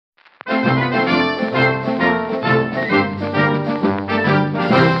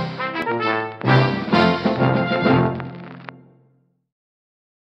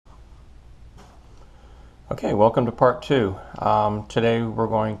Okay, welcome to part two. Today we're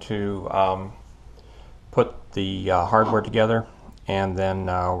going to put the hardware together, and then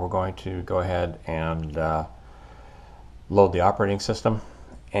we're going to go ahead and load the operating system.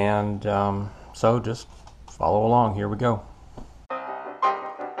 And so just follow along. Here we go.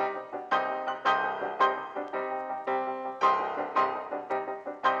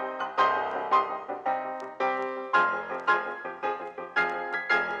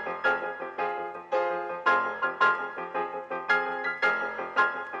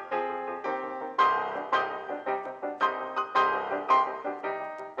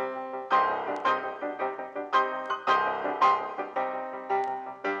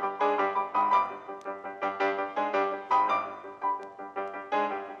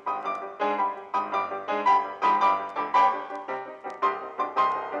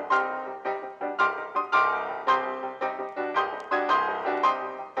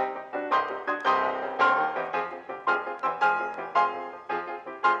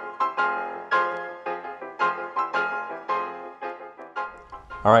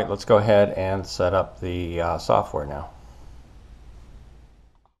 All right, let's go ahead and set up the software now.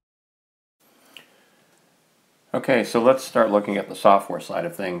 Okay, so let's start looking at the software side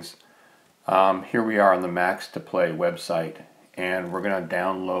of things. Here we are on the Max2Play website, and we're going to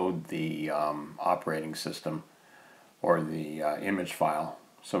download the operating system or the image file.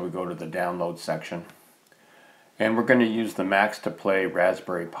 So we go to the download section, and we're going to use the Max2Play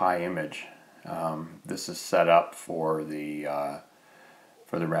Raspberry Pi image. This is set up for the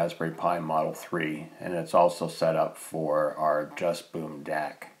Raspberry Pi Model 3, and it's also set up for our Justboom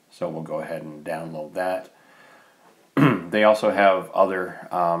DAC. So we'll go ahead and download that. They also have other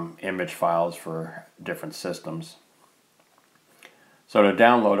image files for different systems. So to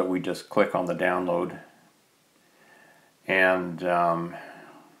download it, we just click on the download, and I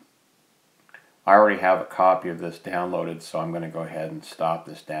already have a copy of this downloaded, so I'm going to go ahead and stop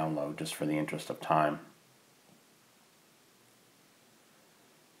this download just for the interest of time.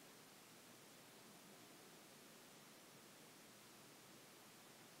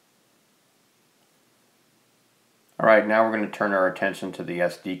 Alright, now we're going to turn our attention to the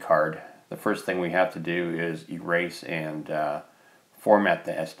SD card. The first thing we have to do is erase and format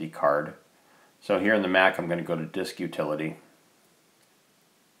the SD card. So here in the Mac, I'm going to go to Disk Utility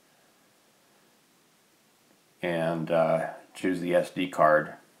and choose the SD card,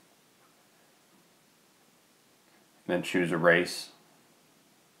 and then choose Erase.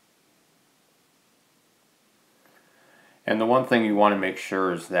 And the one thing you want to make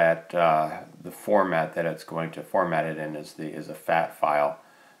sure is that the format that it's going to format it in is a FAT file.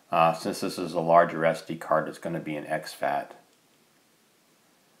 Since this is a larger SD card, it's going to be an exFAT.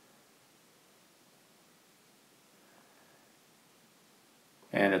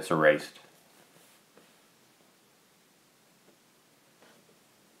 And it's erased.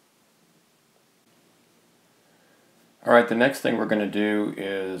 Alright, the next thing we're going to do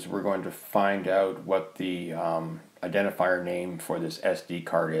is we're going to find out what the identifier name for this SD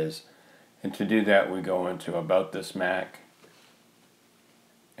card is. And to do that, we go into About This Mac,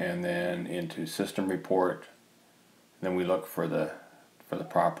 and then into System Report. Then we look for the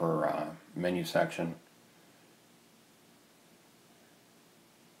proper menu section.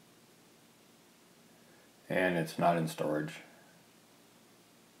 And it's not in storage.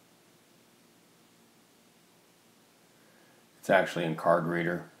 It's actually in Card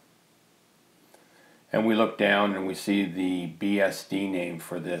Reader. And we look down and we see the BSD name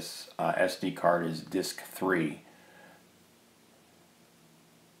for this SD card is Disk 3.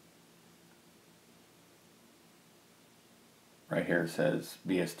 Right here it says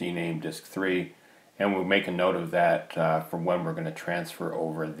BSD name Disk 3, and we'll make a note of that for when we're going to transfer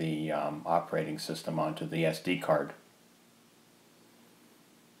over the operating system onto the SD card.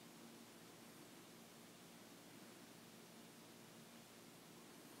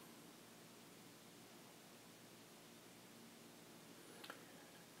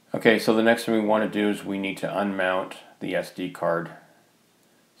 Okay, so the next thing we want to do is we need to unmount the SD card.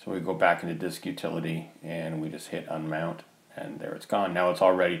 So we go back into Disk Utility and we just hit unmount, and there it's gone. Now it's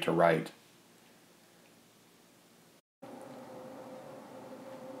all ready to write.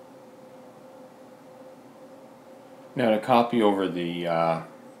 Now to copy over the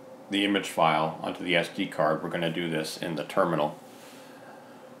image file onto the SD card, we're going to do this in the terminal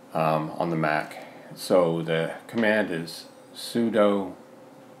on the Mac. So the command is sudo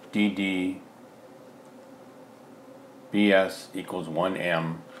dd bs equals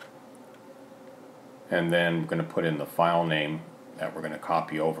 1m, and then we're going to put in the file name that we're going to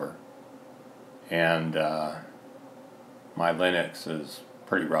copy over. And my Linux is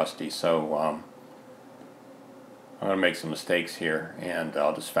pretty rusty, so I'm going to make some mistakes here, and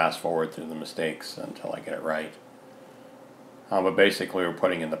I'll just fast forward through the mistakes until I get it right. But basically, we're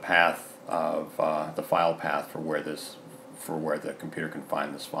putting in the path of the file path for where the computer can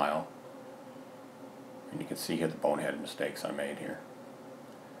find this file. And you can see here the bonehead mistakes I made here.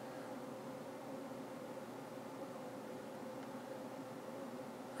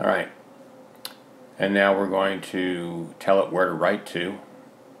 All right, and now we're going to tell it where to write to,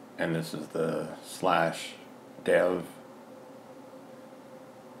 and this is the /dev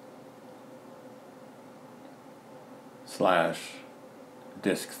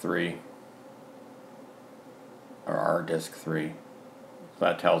 /disk3 or rdisk3. So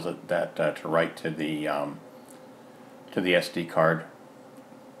that tells it that to write to the SD card.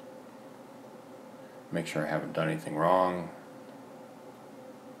 Make sure I haven't done anything wrong,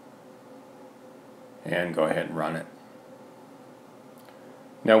 and go ahead and run it.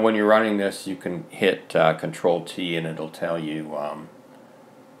 Now when you're running this, you can hit Control T and it'll tell you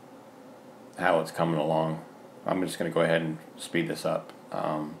how it's coming along. I'm just going to go ahead and speed this up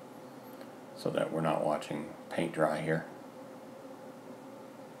so that we're not watching paint dry here.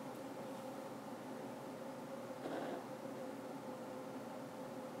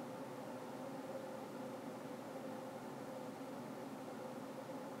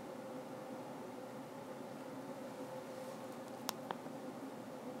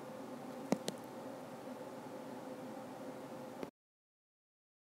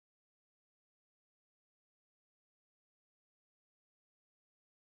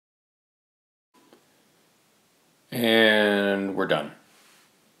 And we're done.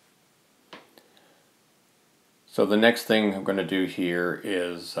 So the next thing I'm going to do here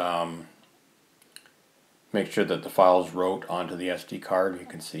is make sure that the files wrote onto the SD card. You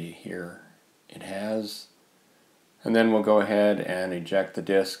can see here it has. And then we'll go ahead and eject the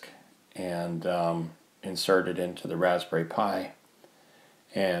disk and insert it into the Raspberry Pi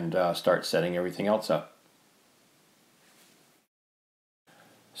and start setting everything else up.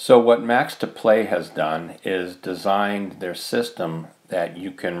 So what Max2Play has done is designed their system that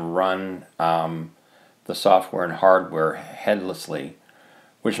you can run the software and hardware headlessly,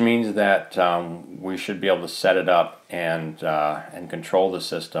 which means that we should be able to set it up and control the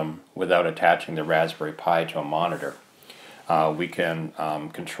system without attaching the Raspberry Pi to a monitor. We can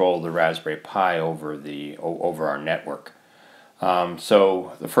control the Raspberry Pi over our network.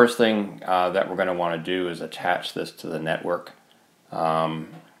 So the first thing that we're going to want to do is attach this to the network.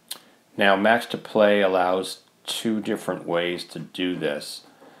 Now Max2Play allows two different ways to do this.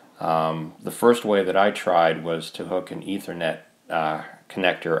 The first way that I tried was to hook an Ethernet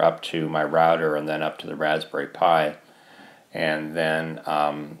connector up to my router and then up to the Raspberry Pi, and then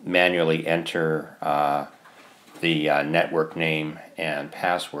manually enter the network name and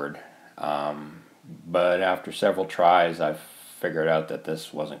password. But after several tries, I figured out that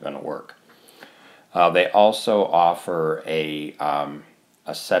this wasn't going to work. They also offer a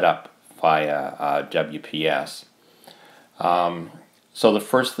setup via WPS. So the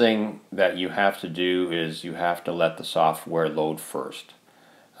first thing that you have to do is you have to let the software load first.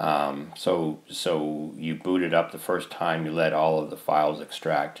 So you boot it up the first time, you let all of the files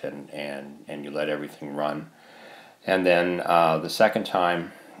extract and you let everything run. And then the second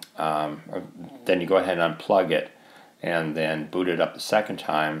time, then you go ahead and unplug it and then boot it up the second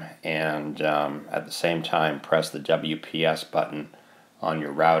time, and at the same time press the WPS button on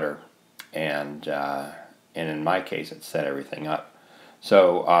your router, and in my case it set everything up.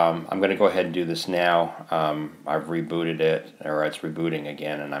 So I'm going to go ahead and do this now. I've rebooted it, or it's rebooting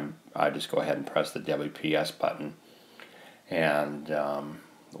again, and I just go ahead and press the WPS button, and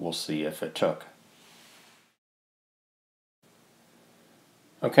we'll see if it took.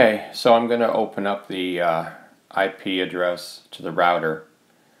 Okay, so I'm going to open up the IP address to the router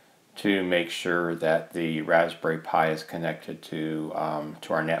to make sure that the Raspberry Pi is connected to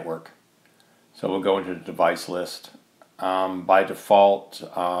our network. So we'll go into the device list. By default,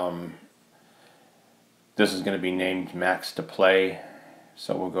 this is going to be named Max2Play.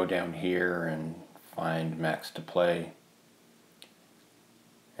 So we'll go down here and find Max2Play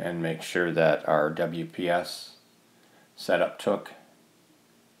and make sure that our WPS setup took.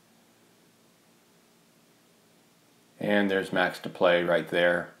 And there's Max2Play right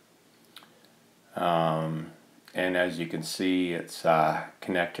there. And as you can see, it's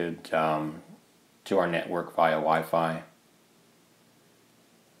connected to our network via Wi-Fi.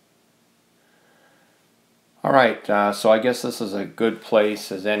 Alright, so I guess this is a good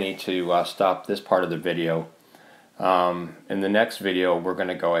place as any to stop this part of the video. In the next video, we're going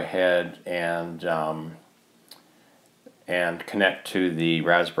to go ahead and connect to the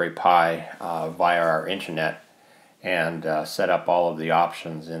Raspberry Pi via our internet, and set up all of the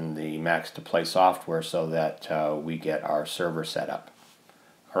options in the Max2Play software so that we get our server set up.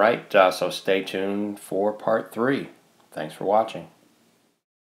 Alright, so stay tuned for part 3. Thanks for watching.